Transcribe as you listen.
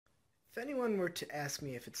If anyone were to ask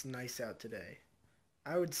me if it's nice out today,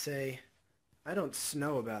 I would say, I don't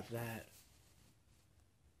know about that.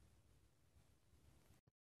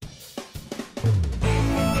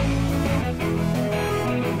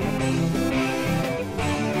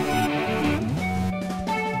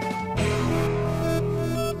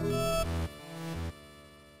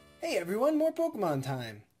 Hey everyone, more Pokemon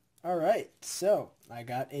time! Alright, so I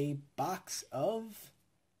got a box of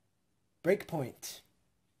BreakPoint.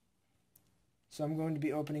 So I'm going to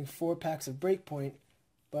be opening 4 packs of BreakPoint,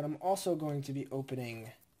 but I'm also going to be opening...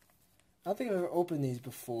 I don't think I've ever opened these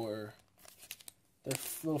before. They're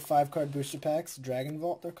little 5-card booster packs, Dragon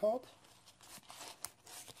Vault they're called.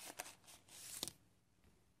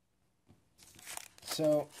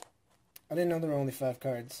 So, I didn't know there were only 5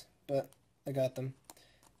 cards, but I got them.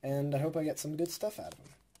 And I hope I get some good stuff out of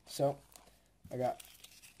them. So, I got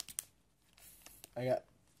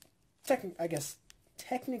I guess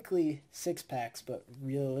technically 6 packs, but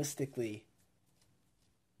realistically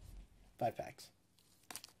 5 packs.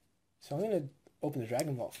 So I'm going to open the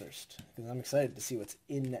Dragon Vault first, because I'm excited to see what's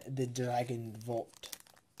in the Dragon Vault.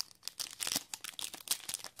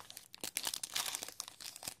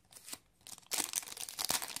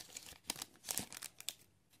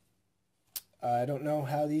 I don't know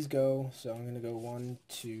how these go, so I'm going to go 1,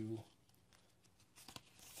 2,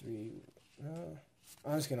 3. No,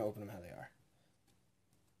 I'm just going to open them how they are.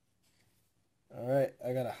 Alright,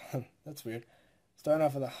 I got a... that's weird. Starting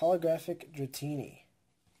off with a holographic Dratini.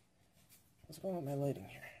 What's going on with my lighting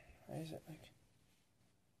here? Why is it like...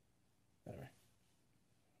 whatever.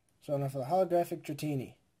 Starting off with a holographic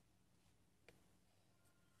Dratini.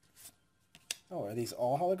 Oh, are these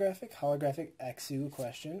all holographic? Holographic Axew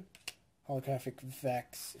question. Holographic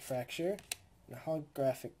Fracture. And a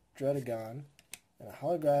holographic Druddigon. And a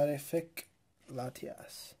holographic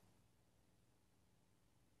Latias.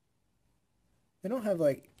 They don't have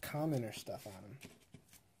like common or stuff on them.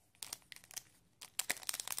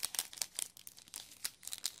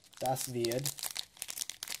 Das weird.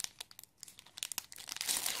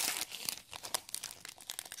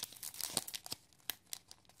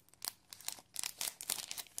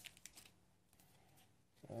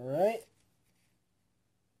 Alright.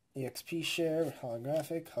 EXP share with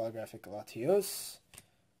holographic Latios,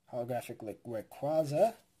 holographic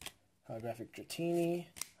Rayquaza, holographic Dratini,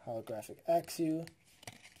 holographic Axew,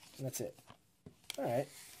 and that's it. Alright.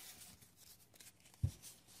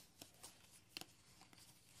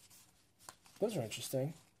 Those are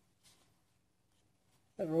interesting.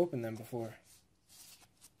 Never opened them before.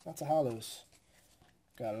 Lots of hollows.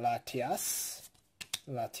 Got Latias,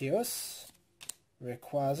 Latios,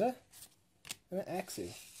 Rayquaza, and an Axew.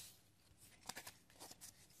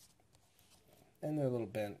 And they're a little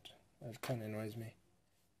bent. That kind of annoys me.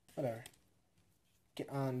 Whatever. Get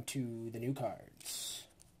on to the new cards.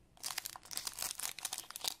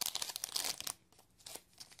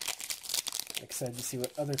 Excited to see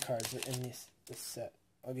what other cards are in this set.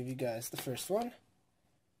 I'll give you guys the first one.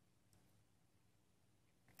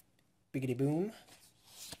 Biggity Boom.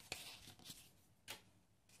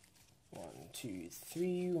 1, 2,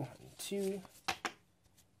 3. 1, 2.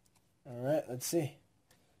 Alright, let's see.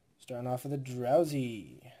 Starting off with a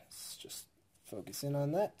Drowsy. Let's just focus in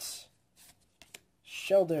on that.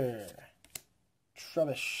 Shelder.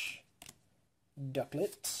 Trubbish.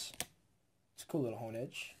 Ducklet. It's a cool little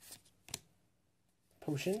Honedge.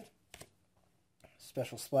 Potion.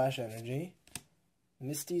 Special Splash Energy.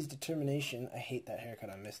 Misty's Determination. I hate that haircut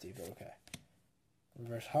on Misty, but okay.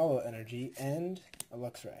 Reverse Hollow Energy. And a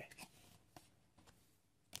Luxray.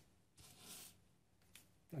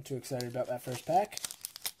 Not too excited about that first pack.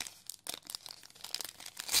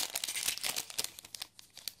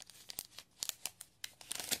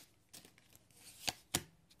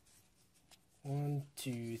 One,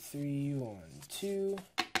 two, three, 1, 2.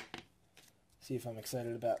 See if I'm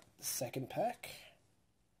excited about the second pack.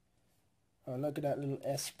 Oh, look at that little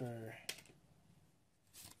Esper.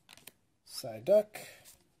 Psyduck.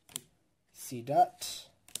 Seedot.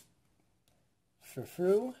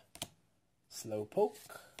 Furfrou.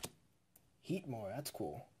 Slowpoke. Heatmore, that's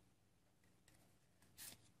cool.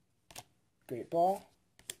 Great Ball.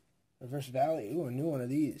 Reverse Valley. Ooh, a new one of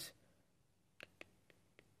these.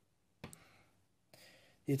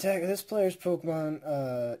 The attack of this player's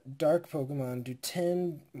Pokemon, Dark Pokemon, do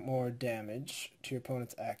 10 more damage to your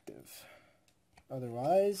opponent's active.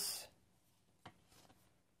 Otherwise,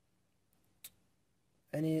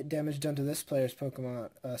 any damage done to this player's Pokemon,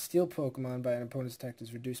 Steel Pokemon by an opponent's attack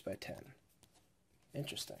is reduced by 10.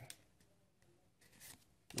 Interesting.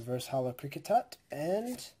 Reverse Hollow Kricketot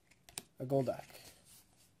and a Golduck.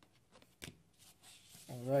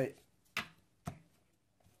 Alright,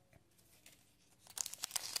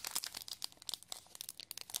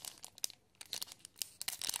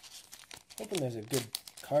 Hoping there's a good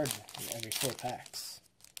card in every 4 packs.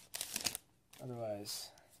 Otherwise,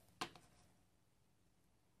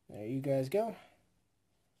 there you guys go.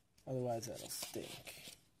 Otherwise, that'll stink.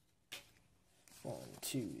 1,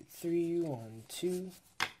 2, 3, 1, 2.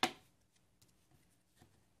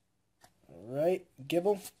 Alright,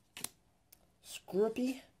 Gibble,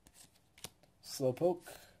 Scroopy, Slowpoke,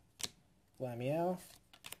 Lamiao,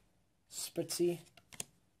 Spritzy,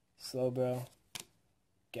 Slowbro,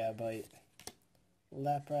 Gabite,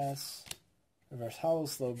 Lapras, Reverse Hollow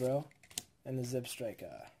Slowbro, and the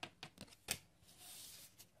Zebstrika.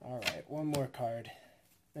 Alright, one more card,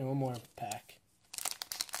 and one more pack.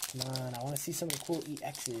 Come on, I want to see some of the cool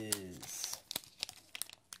EXs.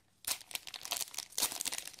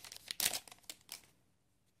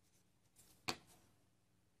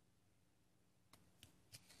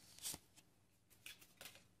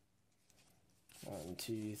 One,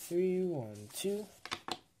 two, three, 1, 2.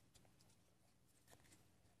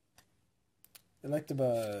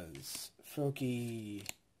 Electabuzz, Froakie,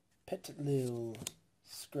 Petlil,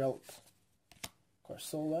 Skrelp,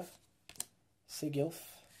 Corsola, Sigilf,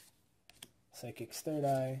 Psychic's Third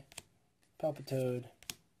Eye, Palpitoad,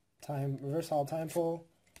 Reverse Hall Time Pole,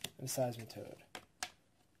 and Seismitoad.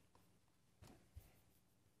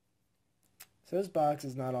 So this box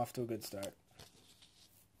is not off to a good start.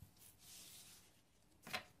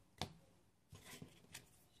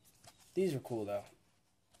 These are cool though.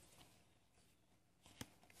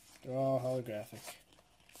 They're all holographic.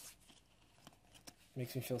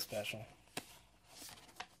 Makes me feel special.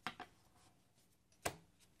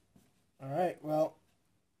 Alright, well,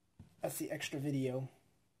 that's the extra video.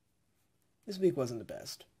 This week wasn't the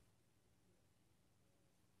best.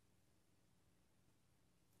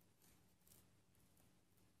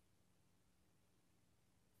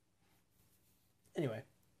 Anyway,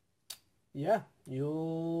 yeah,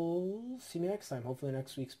 you'll see me next time. Hopefully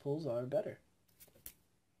next week's pulls are better.